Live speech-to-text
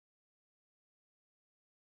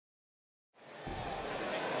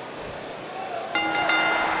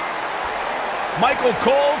Michael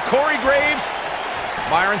Cole, Corey Graves,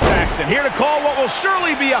 Byron Saxton, here to call what will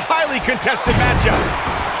surely be a highly contested matchup.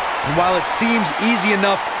 And while it seems easy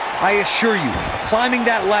enough, I assure you, climbing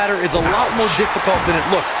that ladder is a lot more difficult than it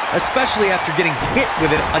looks, especially after getting hit with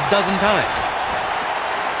it a dozen times.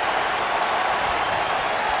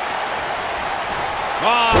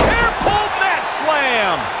 Hair-pulled mat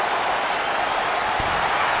slam!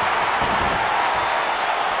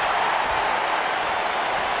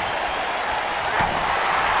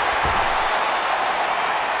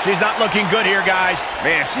 She's not looking good here, guys.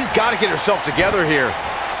 Man, she's got to get herself together here.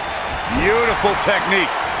 Beautiful technique.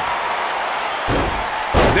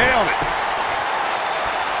 Nailed it.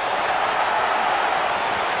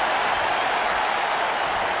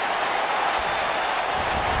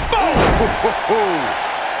 Boom!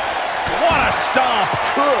 What a stomp.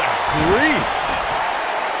 Good grief.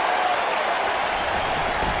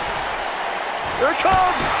 Here it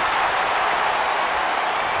comes.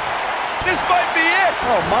 This might be it.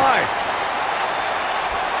 Oh, my.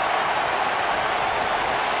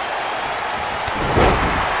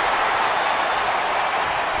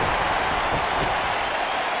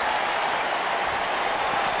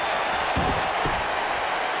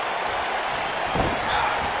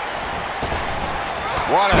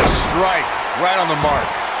 What a strike. Right on the mark.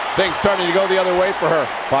 Things starting to go the other way for her.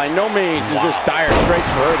 By no means is this dire straits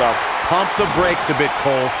for her, though. Pump the brakes a bit,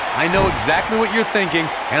 Cole. I know exactly what you're thinking,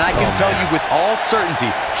 and I can tell you with all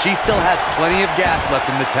certainty, she still has plenty of gas left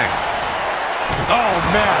in the tank. Oh,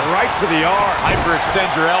 man, right to the arm.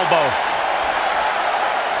 Hyperextend your elbow.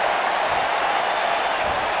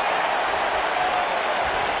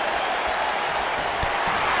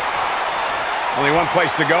 Only one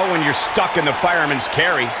place to go when you're stuck in the fireman's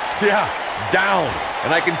carry. Yeah, down.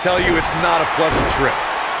 And I can tell you it's not a pleasant trip.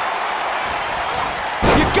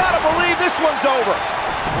 You gotta believe this one's over.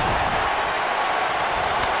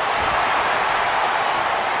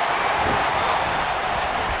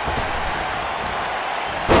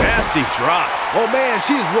 Nasty drop. Oh, man,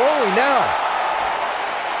 she's rolling now.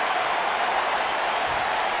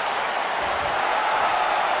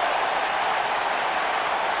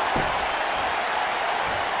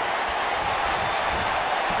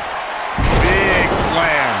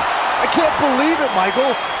 I can't believe it,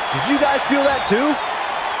 Michael. Did you guys feel that too?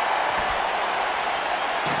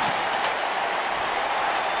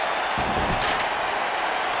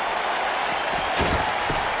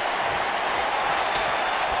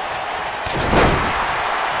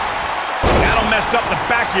 That'll mess up the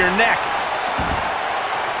back of your neck.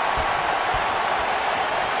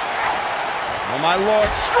 Oh, my Lord.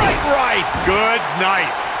 Straight right. Good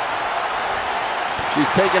night. She's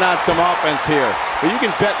taking on some offense here, but you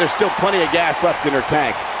can bet there's still plenty of gas left in her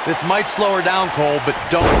tank. This might slow her down, Cole, but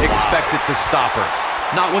don't expect it to stop her.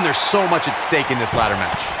 Not when there's so much at stake in this ladder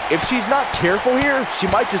match. If she's not careful here, she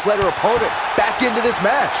might just let her opponent back into this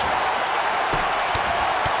match.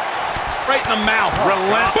 Right in the mouth.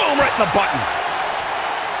 Relent. Boom, right in the button.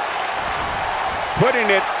 Putting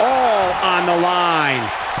it all on the line.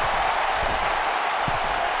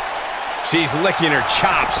 She's licking her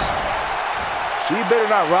chops. She better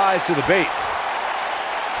not rise to the bait.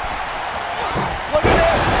 Look at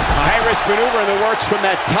this! A high-risk maneuver in the works from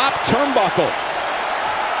that top turnbuckle.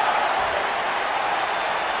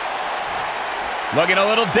 Looking a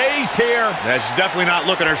little dazed here. Yeah, she's definitely not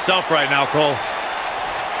looking herself right now, Cole.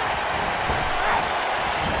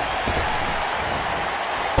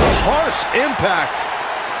 Harsh impact.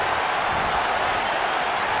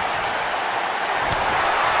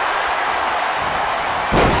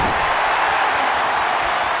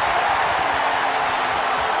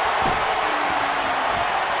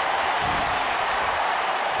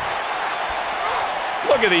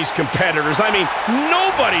 Look at these competitors. I mean,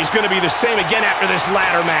 nobody's going to be the same again after this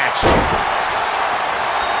ladder match.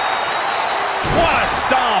 What a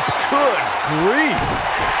stomp. Good grief.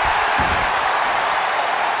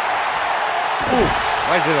 Ooh,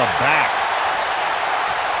 right to the back.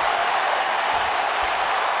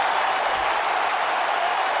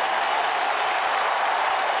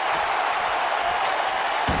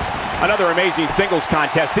 Another amazing singles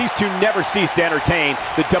contest. These two never cease to entertain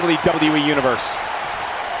the WWE Universe.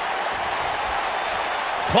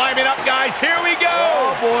 Climbing up, guys. Here we go.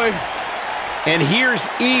 Oh, boy. And here's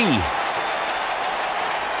E.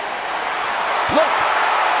 Look.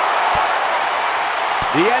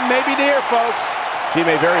 The end may be near, folks. She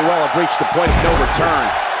may very well have reached the point of no return.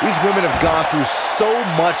 These women have gone through so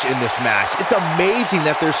much in this match. It's amazing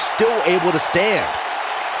that they're still able to stand.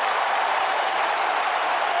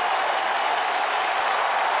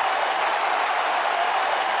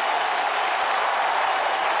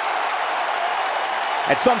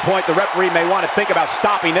 At some point, the referee may want to think about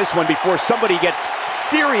stopping this one before somebody gets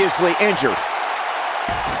seriously injured.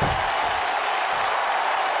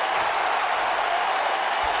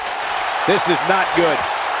 This is not good.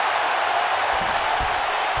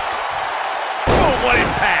 Oh, what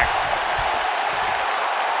impact!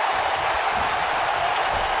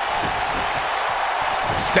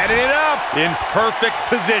 Setting it up. In perfect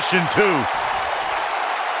position, too.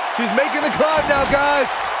 She's making the climb now, guys.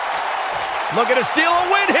 Looking to steal a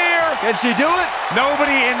win here. Can she do it?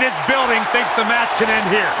 Nobody in this building thinks the match can end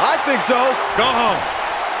here. I think so. Go home.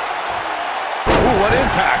 Ooh, what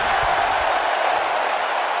impact.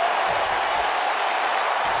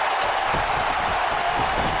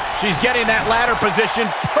 She's getting that ladder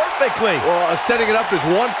position perfectly. Well, setting it up is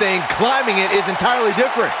one thing. Climbing it is entirely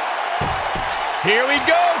different. Here we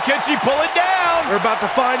go. Can she pull it down? We're about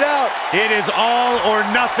to find out. It is all or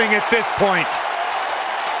nothing at this point.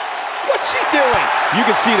 What's she doing? You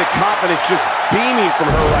can see the confidence just beaming from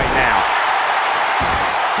her right now.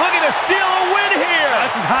 Looking to steal a win here.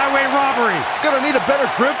 This is highway robbery. Gonna need a better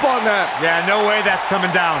grip on that. Yeah, no way that's coming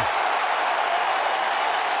down.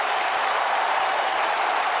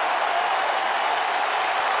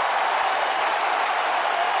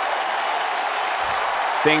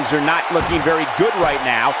 Things are not looking very good right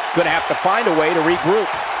now. Gonna have to find a way to regroup.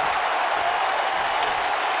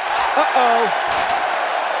 Uh-oh.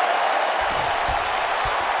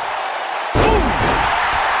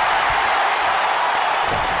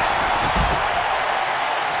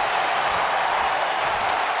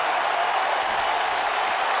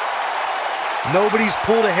 Nobody's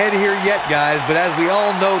pulled ahead here yet, guys, but as we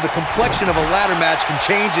all know, the complexion of a ladder match can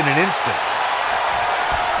change in an instant.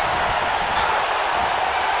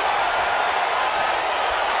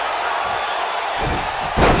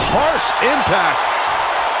 Harsh impact.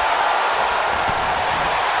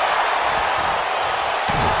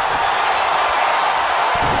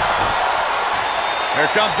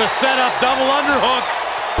 Here comes the setup, double underhook.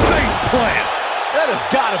 Face plant. That has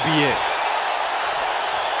got to be it.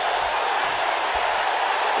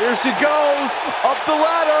 Here she goes, up the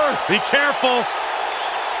ladder. Be careful.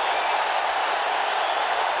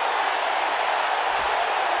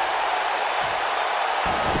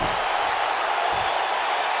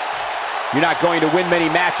 You're not going to win many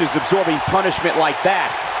matches absorbing punishment like that.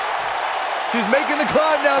 She's making the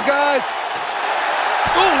climb now, guys.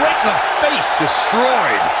 Ooh, right in the face.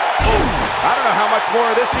 Destroyed. I don't know how much more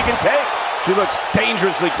of this he can take. She looks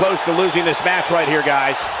dangerously close to losing this match right here,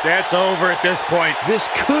 guys. That's over at this point. This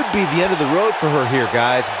could be the end of the road for her here,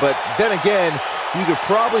 guys. But then again, you could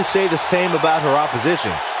probably say the same about her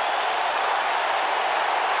opposition.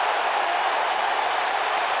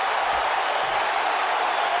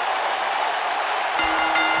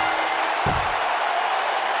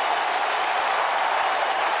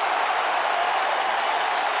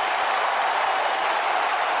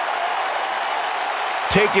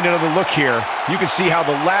 Taking another look here, you can see how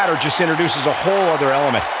the ladder just introduces a whole other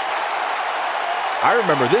element. I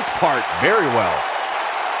remember this part very well.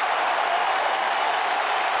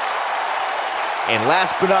 And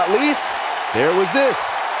last but not least, there was this.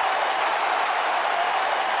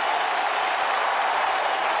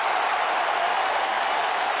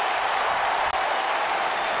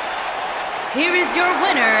 Here is your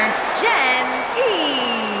winner, Jen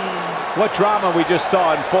E. What drama we just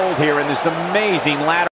saw unfold here in this amazing ladder.